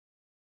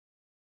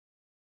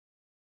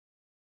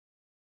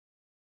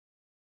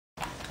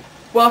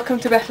Welcome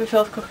to Beth and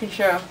Phil's cooking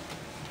show.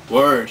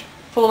 Word.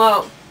 Pull them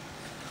out.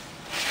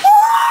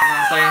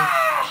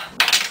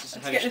 Let's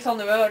Let's get this on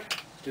the road.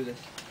 do this.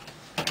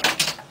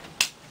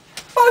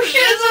 Oh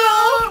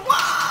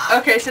shizzle!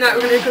 Okay, so now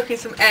we're going to be cooking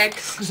some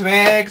eggs. Some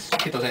eggs.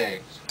 Get those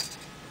eggs.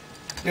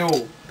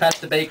 Yo, pass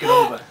the bacon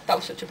over. That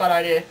was such a bad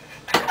idea.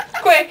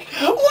 Quick!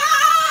 Wow!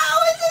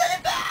 Isn't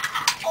it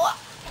bad?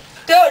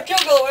 Don't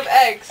juggle with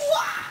eggs.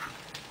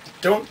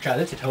 Don't try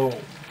this at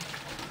home.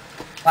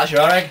 That's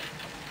your egg.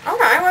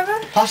 Alright,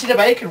 whatever. Pass you the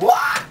bacon.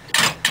 What?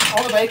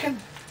 All the bacon.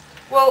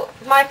 Well,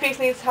 my piece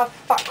needs to have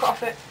fat cut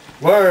off it.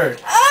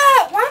 Word.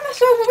 Ah! Why am I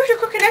so rubbish at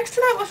cooking eggs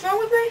tonight? What's wrong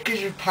with me?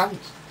 Because your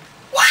pants.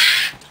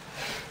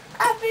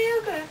 I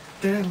feel good.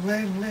 I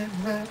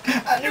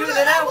knew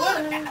that I would.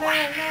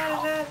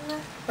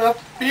 I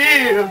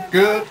feel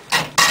good.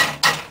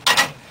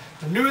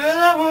 I knew that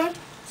I would.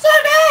 So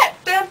good!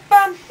 Bam,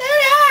 bam,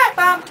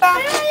 bam, bam,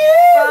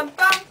 bam,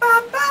 bam,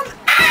 bam, bam.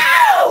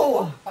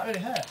 Ow! That really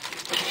hurt.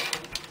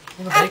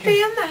 I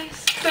feel nice.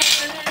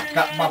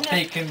 Got my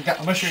bacon, got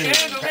my mushrooms,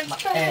 got my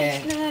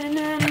egg.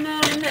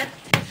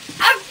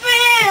 I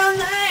feel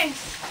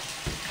nice.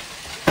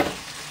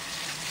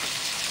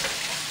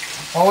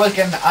 Always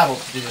getting the adult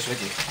to do this with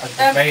you.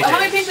 How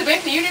many pieces of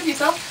bacon are you doing for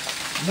yourself?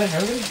 I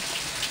don't know.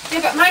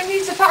 Yeah, but mine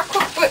needs a fat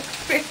cut off it.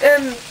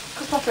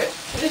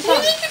 This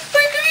one.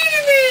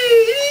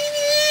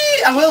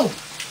 I will.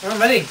 I'm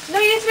ready. No,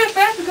 you need to do it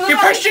first because You're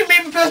pushing me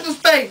in personal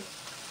space.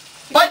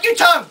 Bite your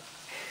tongue.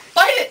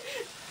 Bite it.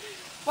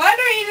 Why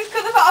don't you just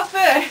cut the fat off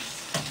first?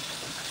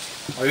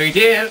 What are you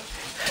doing?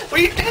 What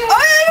are you doing?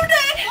 I'm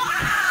dead!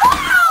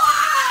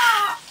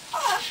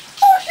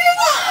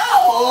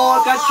 Oh,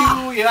 I got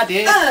you. Yeah, I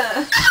did.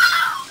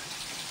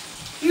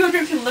 You gonna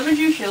drink some lemon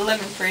juice, you're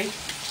lemon free.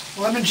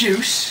 Lemon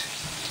juice.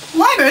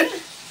 Lemon?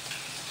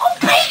 Oh,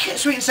 bacon.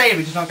 Sweet and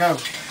savoury does not go.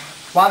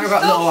 Why have we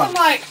got a little one?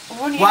 Like,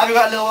 why have we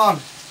got a little one?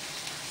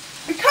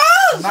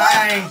 Because!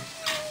 Mine.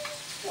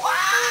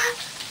 What?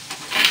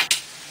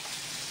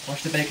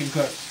 Watch the bacon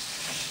cook.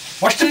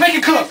 Watch the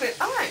bacon cook!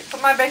 Alright,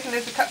 but my bacon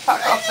is the fat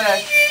cut off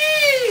first.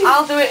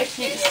 I'll do it if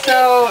you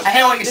so. I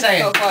hear what you're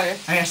saying. For you. I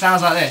think it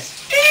sounds like this.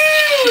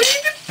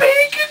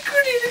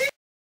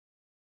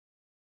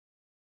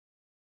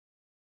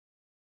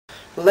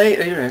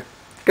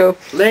 Go.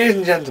 Ladies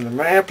and gentlemen,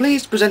 may I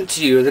please present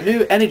to you the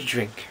new energy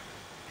drink,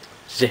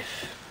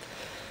 Ziff.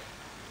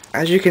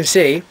 As you can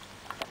see,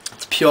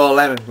 it's pure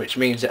lemon, which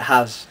means it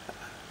has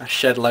a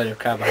shed load of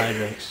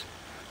carbohydrates.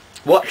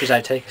 Watch as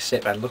I take a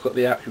sip and look what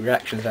the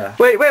reactions are.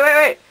 Wait.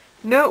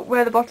 Note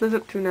where the bottle is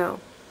up to now.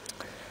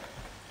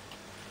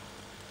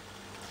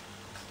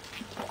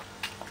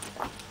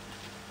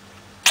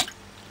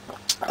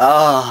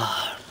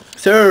 Ah,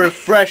 so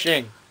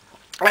refreshing.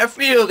 I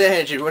feel the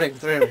energy running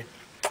through me.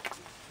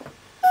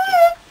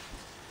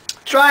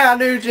 Try our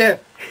new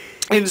dip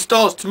in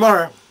stores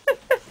tomorrow.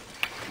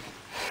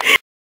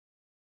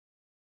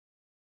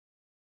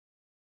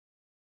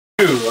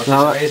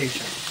 No, amazing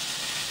show.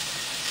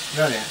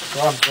 No, yeah.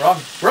 Run.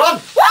 Part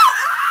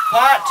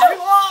 2.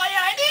 Oh,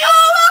 yeah, I did.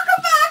 Oh,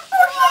 welcome back.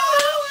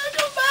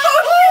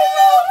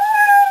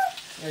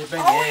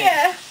 Oh,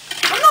 yeah.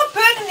 I'm not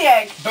burning the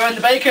egg. Burn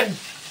the bacon.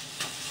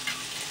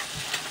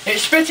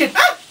 It's spitting.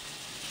 Ah!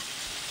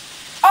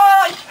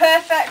 Oh, it's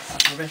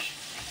perfect. Rubbish.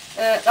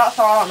 That's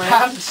alright, mate.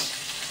 Hands.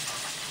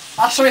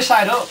 That's so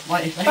side up,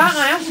 like your face. Can't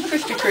I have some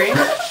Krispy Kreme?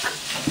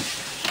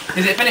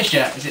 Is it finished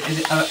yet? Is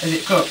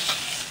it cooked?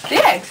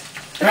 The eggs?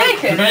 The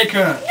bacon? The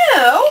bacon.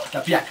 No.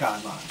 The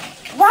bacon, man.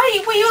 Why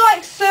were you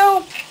like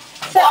so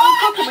set on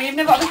cooking when you've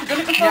never actually done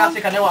it before? Yeah, I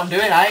think I know what I'm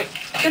doing, right?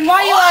 Then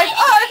why are you like,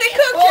 oh, is it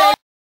cooking?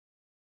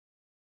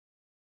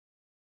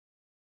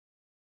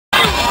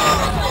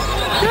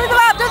 Do the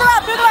rap! Do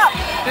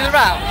the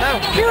rap? No.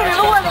 Do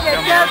the one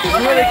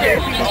again,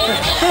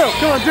 Phil,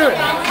 come on, do it.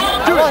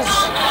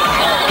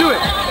 Do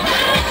it.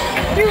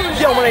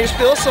 Yo, my name's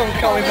Phil, so I'm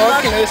Colin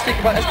Mark, and I speak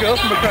about this girl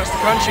from across the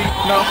country.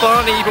 Not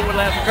funny, but would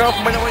laugh a girl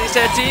from when I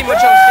said team,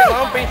 which I'm still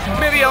humpy.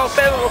 Maybe I'm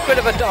fair or a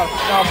bit of a dog.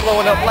 Now I'm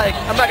blowing up like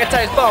a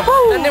magnetized bomb.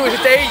 And there was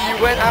a day you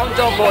went out and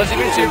done boys,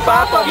 even too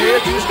far from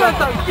here to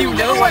Scotland. You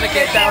never want to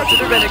get down to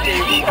the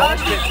renegade. We all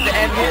split to the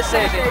end here,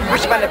 says it.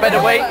 Wish man a better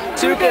way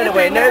to get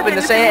away. Never been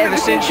the same ever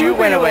since you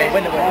went away.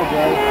 Not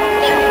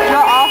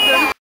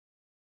often.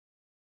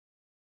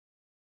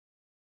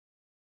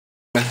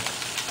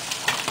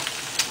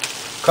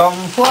 Come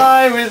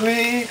fly with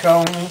me,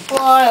 come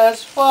fly,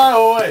 let's fly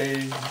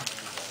away.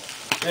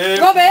 If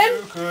Robin,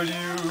 you could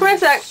use come here a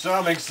sec.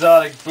 some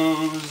exotic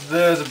booze,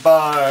 there's a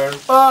bar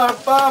far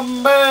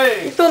from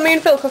Bombay. You film me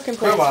and Phil cooking,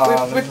 please. Come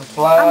on,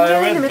 fly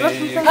with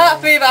me.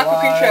 That'd be our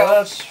cooking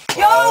show.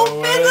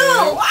 Yo,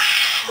 Fizzle!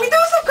 We do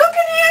some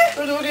cooking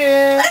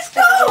here! Let's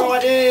go!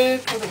 Yo,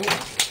 Fizzle!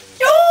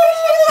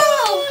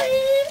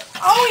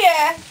 Oh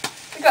yeah!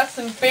 We got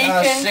some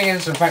bacon. Singing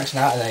some Frank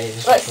Sinatra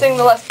there. Let's sing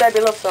the Let's Baby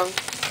Love song.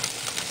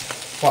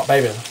 What,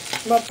 baby?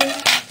 No.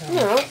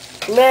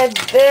 Let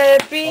there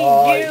be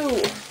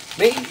you.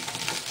 Me?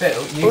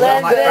 Phil, you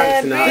Let like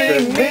there Frank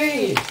Sinatra. be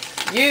me.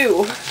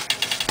 You.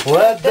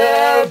 Let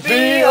there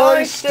be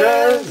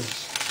oysters.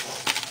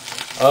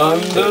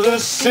 Under the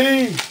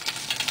sea.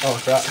 Oh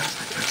crap.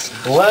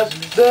 Let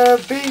there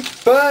be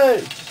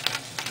birds.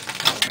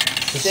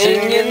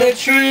 Sing in the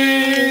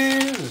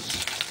trees.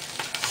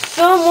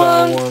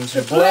 Someone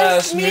to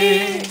bless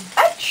me.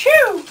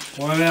 Achoo!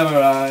 Whenever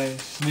I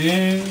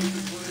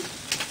sneeze.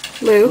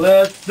 Lou,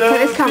 Let take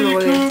there this camera be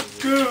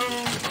with you. cuckoo.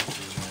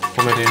 What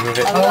am I doing with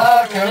it?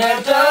 Like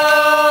a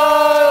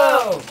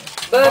dove.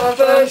 But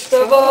first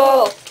of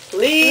all,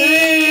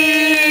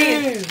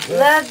 please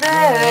let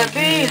there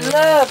be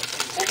love.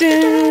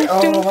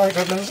 Oh my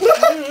goodness.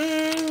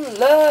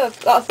 Love.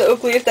 That's the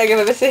ugliest thing I've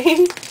ever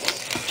seen.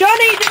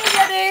 Johnny, do it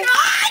ready.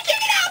 Check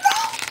it out, bro.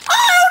 Oh,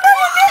 no,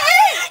 you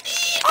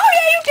did. Oh,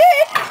 yeah, you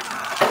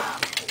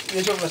did.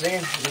 Here's what I'm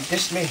saying. You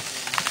dissed me.